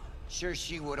died. Sure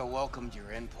she would've welcomed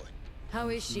your input. How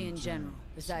is she in general,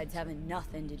 besides having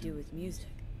nothing to do with music?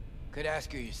 Could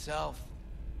ask her yourself.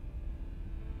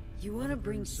 You want to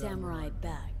bring Samurai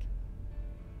back?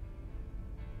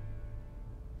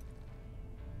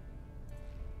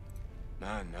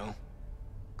 No.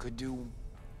 Could do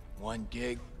one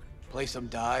gig, play some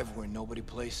dive where nobody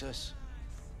plays us.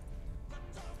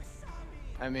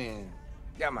 I mean,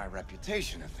 got my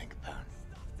reputation to think about.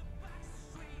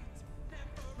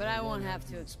 But I won't have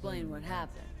to explain what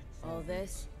happened. All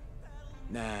this?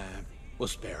 Nah, we'll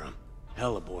spare him.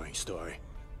 Hella boring story.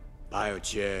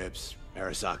 Biochips,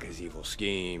 Arasaka's evil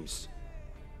schemes,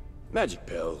 magic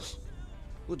pills.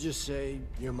 We'll just say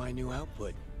you're my new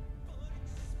output.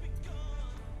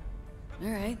 All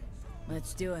right,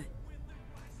 let's do it.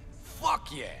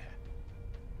 Fuck yeah!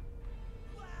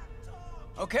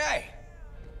 Okay.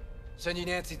 Send you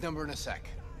Nancy's number in a sec.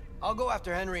 I'll go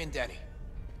after Henry and Denny.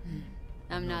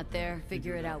 I'm not there.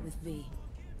 Figure it out with V.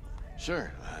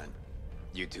 Sure.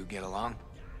 You two get along?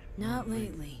 Not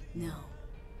lately, no.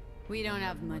 We don't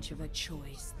have much of a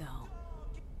choice, though.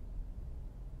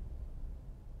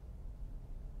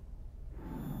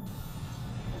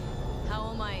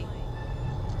 How am I...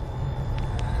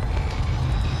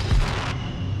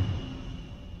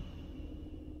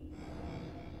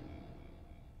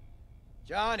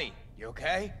 Johnny, you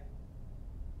okay?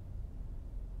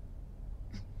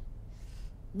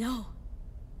 No.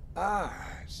 Ah,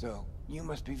 so you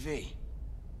must be V.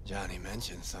 Johnny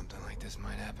mentioned something like this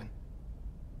might happen.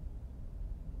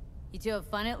 You two have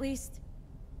fun at least?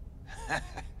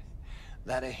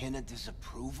 That a hint of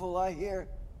disapproval, I hear?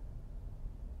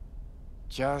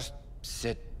 Just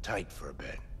sit tight for a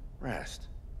bit. Rest.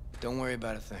 Don't worry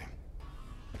about a thing.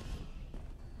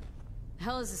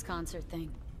 Hell is this concert thing?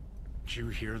 Did you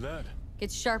hear that?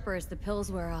 Gets sharper as the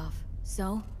pills wear off.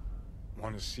 So?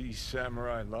 Want to see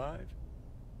Samurai live?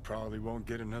 Probably won't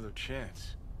get another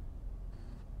chance.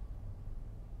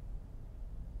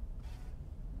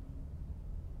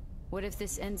 What if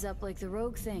this ends up like the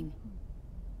Rogue thing?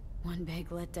 One big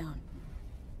letdown.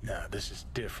 Nah, this is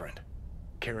different.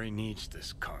 Carrie needs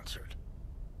this concert.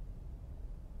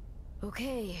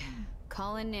 Okay,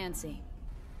 call in Nancy.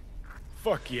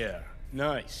 Fuck yeah,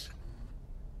 nice.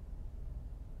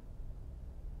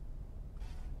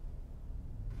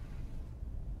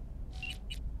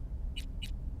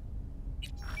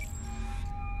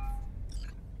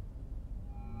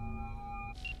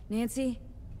 Nancy?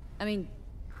 I mean...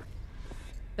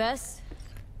 Bess?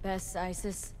 Bess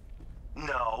Isis?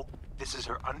 No, this is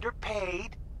her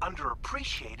underpaid,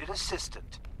 underappreciated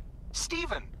assistant.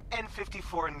 Steven,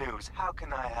 N54 News, how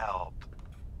can I help?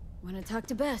 Wanna talk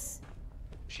to Bess?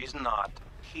 She's not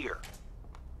here.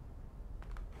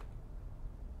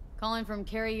 Calling from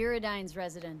Carrie Uridine's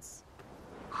residence.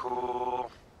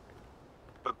 Cool.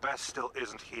 But Bess still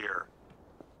isn't here.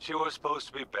 She was supposed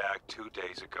to be back 2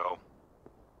 days ago.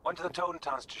 Went to the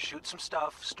Totentons to shoot some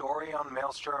stuff, story on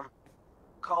Maelstrom.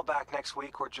 Call back next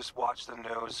week or just watch the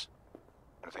news.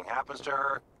 If anything happens to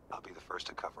her, I'll be the first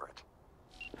to cover it.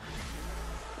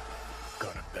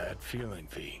 Got a bad feeling,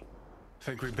 V.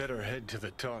 Think we better head to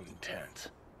the Taunton tent.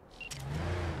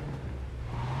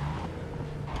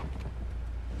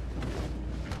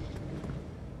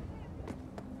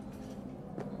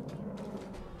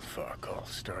 Fuck, all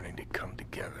starting to come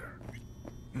together.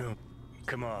 No,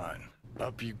 come on.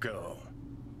 Up you go.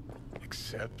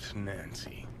 Except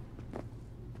Nancy.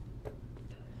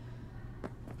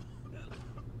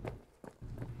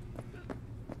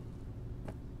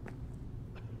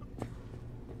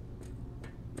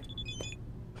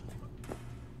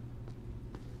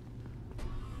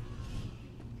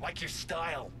 like your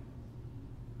style.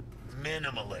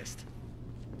 Minimalist.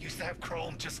 Used to have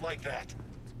chrome just like that.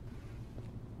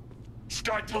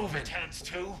 Start moving. Tens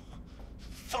too?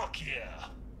 Fuck yeah.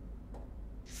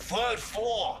 Third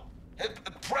floor.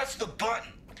 Press the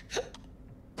button.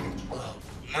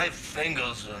 My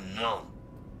fingers are numb.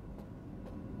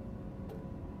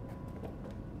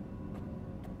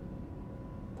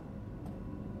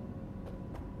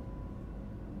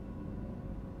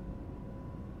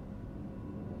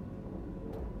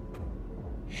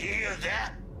 Hear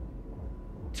that?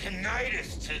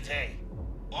 Tinnitus today.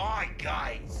 Alright,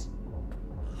 guys.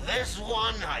 This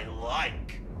one I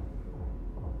like.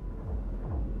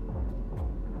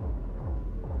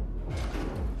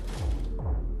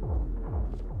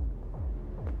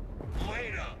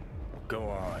 Later. Go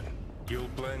on. You'll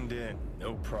blend in,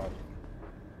 no problem.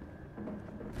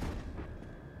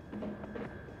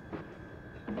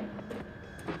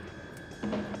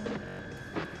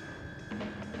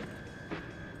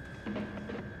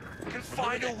 Can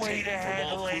find a way to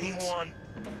handle anyone.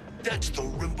 That's the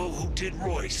Rimbo who did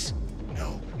Royce.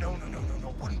 No.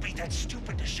 Wouldn't be that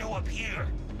stupid to show up here.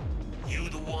 You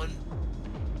the one?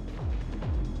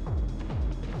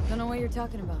 Don't know what you're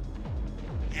talking about.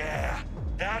 Yeah,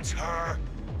 that's her.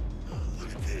 Look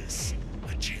at this.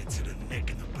 A chance at a nick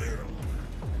in the barrel.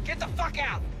 Get the fuck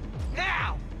out!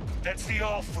 Now! That's the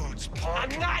All Foods,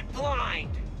 punk. I'm not blind!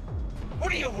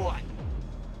 What do you want?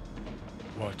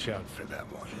 Watch out for that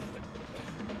one.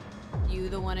 You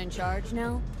the one in charge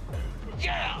now?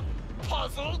 Yeah!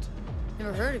 Puzzled?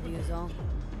 Never heard of you, is all.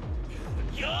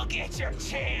 You'll get your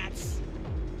chance!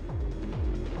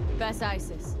 Best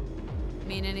ISIS.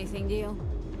 Mean anything to you?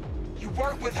 You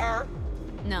work with her?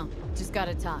 No, just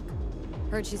gotta talk.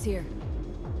 Heard she's here.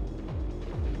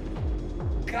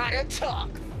 Gotta talk,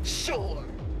 sure.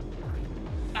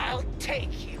 I'll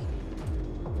take you.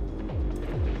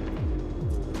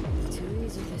 Too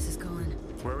easy this is going.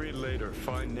 Worry later,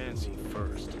 find Nancy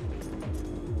first.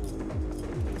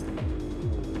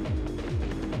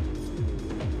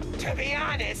 To be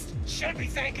honest, should be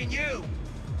thanking you.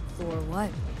 For what?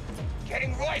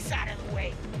 Getting Royce out of the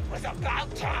way was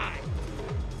about time.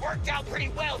 Worked out pretty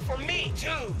well for me,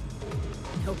 too.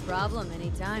 No problem,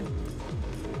 anytime.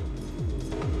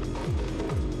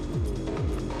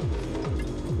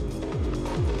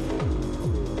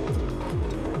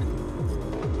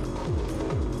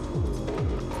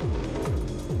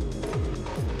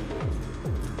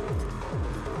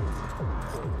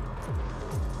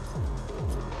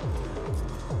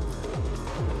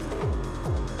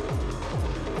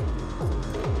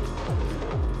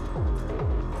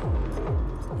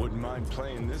 Wouldn't mind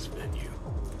playing this venue.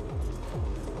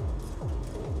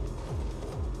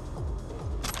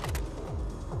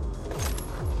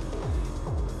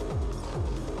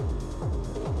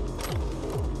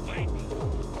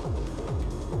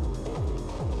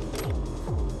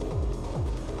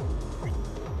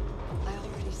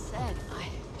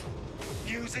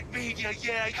 Music media,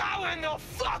 yeah. How in the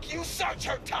fuck you search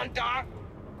her, Tundar?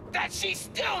 That she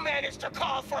still managed to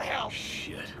call for help.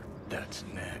 Shit, that's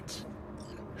Nance.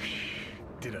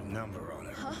 Did a number on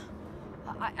her.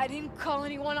 Huh? I didn't call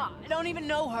anyone. I don't even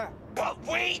know her. But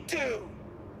we do!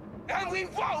 And we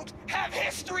won't have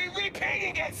history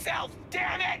repeating itself,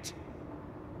 damn it!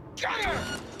 Gunner!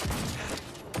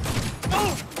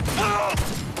 Move!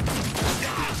 Move!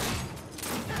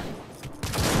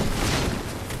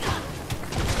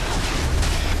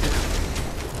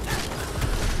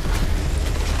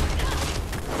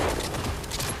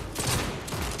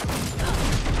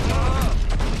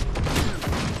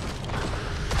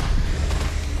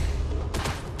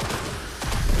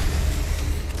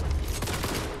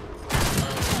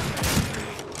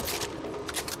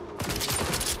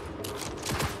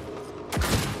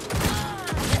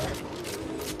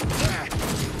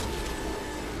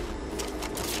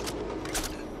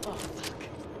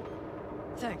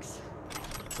 Thanks.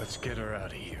 Let's get her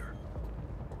out of here.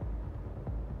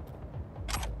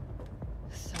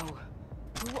 So,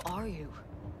 who are you?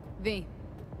 V.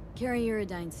 Carrie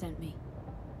Uridine sent me.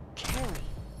 Carrie?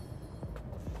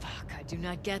 Fuck, I do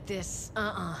not get this.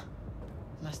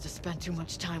 Must have spent too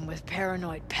much time with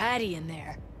paranoid Patty in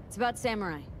there. It's about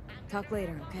Samurai. Talk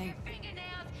later, okay?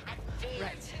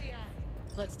 Right.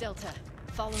 Let's Delta.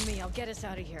 Follow me, I'll get us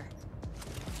out of here.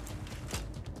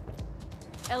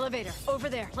 Elevator, over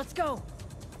there. Let's go!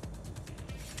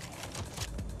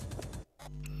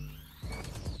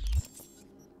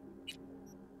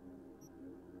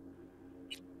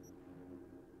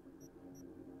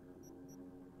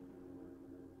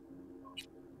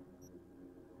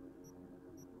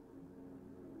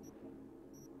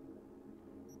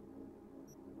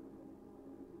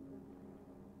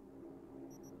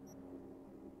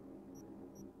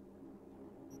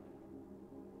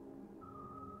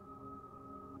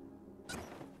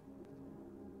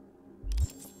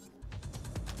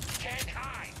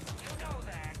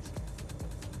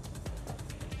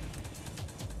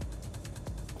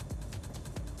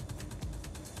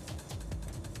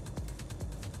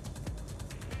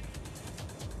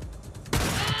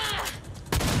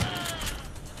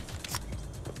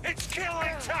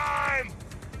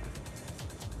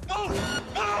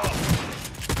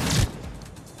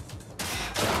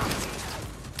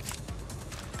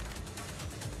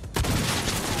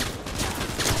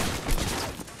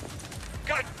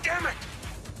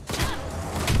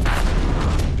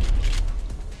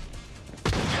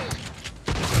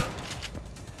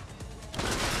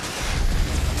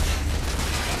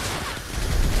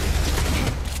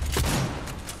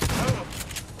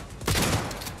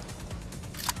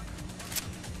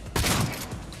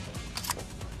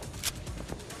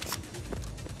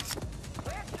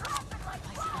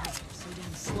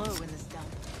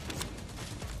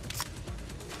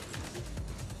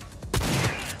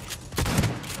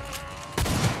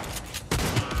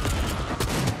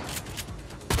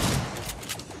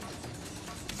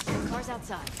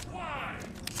 die.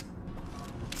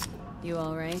 You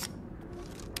all right?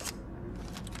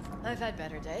 I've had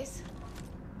better days.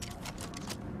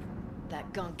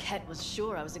 That gunkette was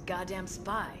sure I was a goddamn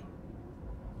spy.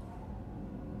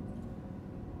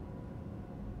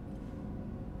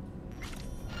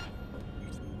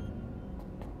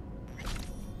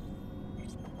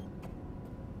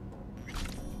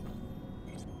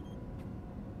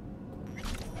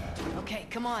 Okay,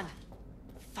 come on.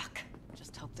 Fuck.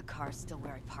 Just hope the car's still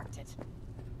where I parked it.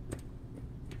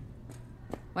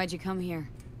 Why'd you come here?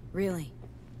 Really?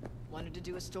 Wanted to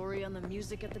do a story on the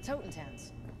music at the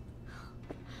Totentowns.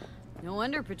 No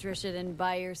wonder Patricia didn't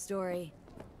buy your story.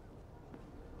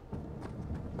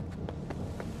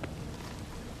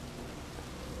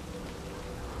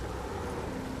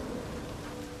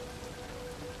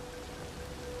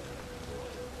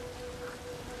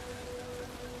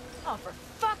 Oh, for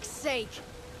fuck's sake!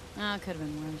 Ah, could have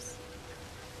been worse.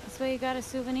 That's why you got a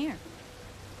souvenir.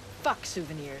 Fuck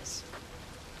souvenirs.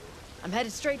 I'm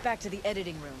headed straight back to the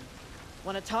editing room.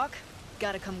 Wanna talk?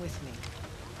 Gotta come with me.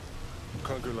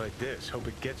 Clunker like this, hope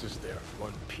it gets us there in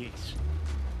one piece.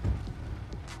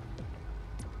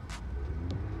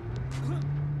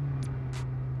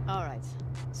 Alright,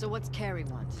 so what's Carrie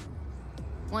want?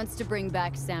 Wants to bring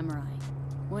back Samurai.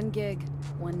 One gig,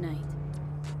 one night.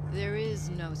 There is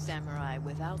no samurai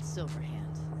without Silverhand.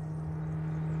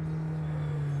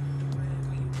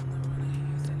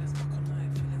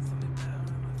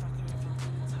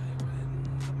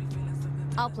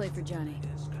 I'll play for Johnny.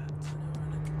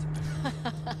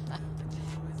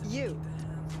 You.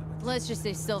 Let's just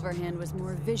say Silverhand was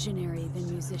more visionary than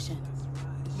musician.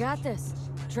 Got this.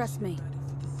 Trust me.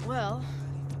 Well,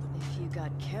 if you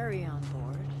got Carrie on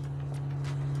board,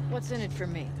 what's in it for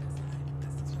me?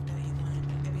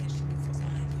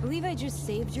 Believe I just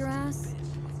saved your ass?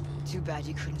 Too bad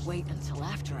you couldn't wait until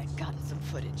after I'd gotten some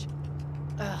footage.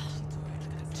 Ugh.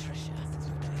 Patricia.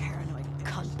 Paranoid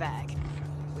cunt bag.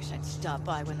 Wish I'd stopped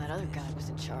by when that other guy was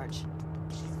in charge.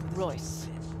 Royce.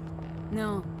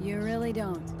 No, you really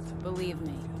don't. Believe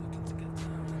me.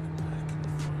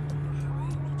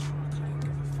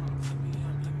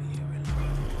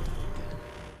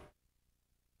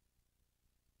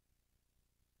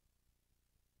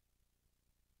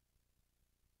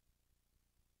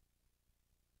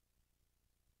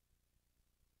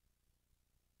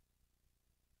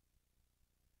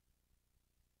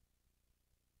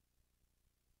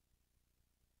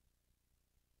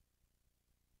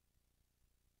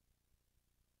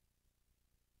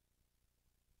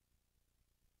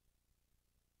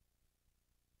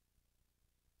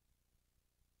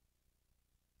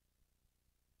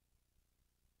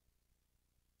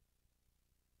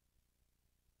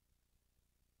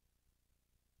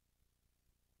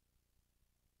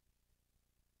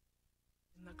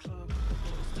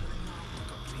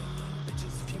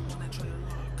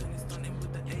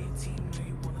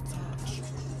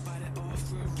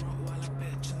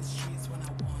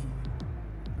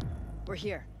 We're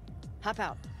here. Hop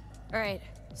out. All right,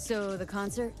 so the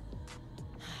concert?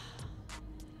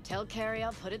 Tell Carrie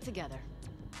I'll put it together.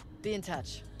 Be in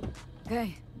touch.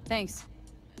 Okay, thanks.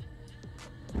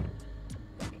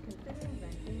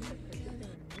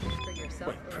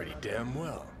 Went pretty damn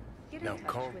well. Now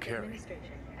call Carrie.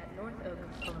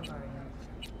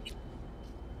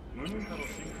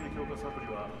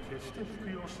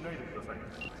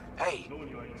 Hey,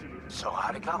 so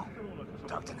how'd it go?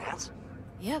 Talk to Nance?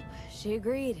 Yep, she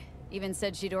agreed. Even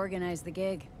said she'd organize the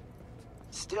gig.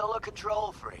 Still a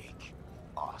control freak.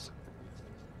 Awesome.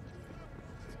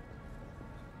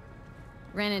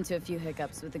 Ran into a few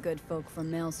hiccups with the good folk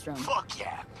from Maelstrom. Fuck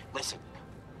yeah. Listen,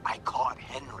 I caught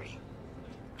Henry.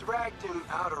 Dragged him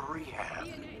out of rehab.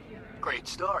 Great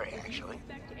story, actually.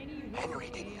 Henry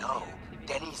didn't know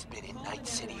Denny's been in Night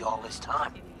City all this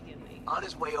time. On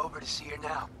his way over to see her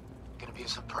now. Gonna be a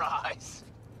surprise.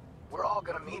 We're all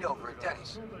gonna meet over at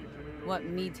Denny's. What,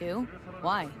 me too?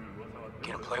 Why?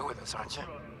 Gonna play with us, aren't you?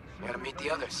 Gotta meet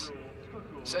the others.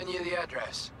 Send you the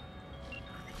address.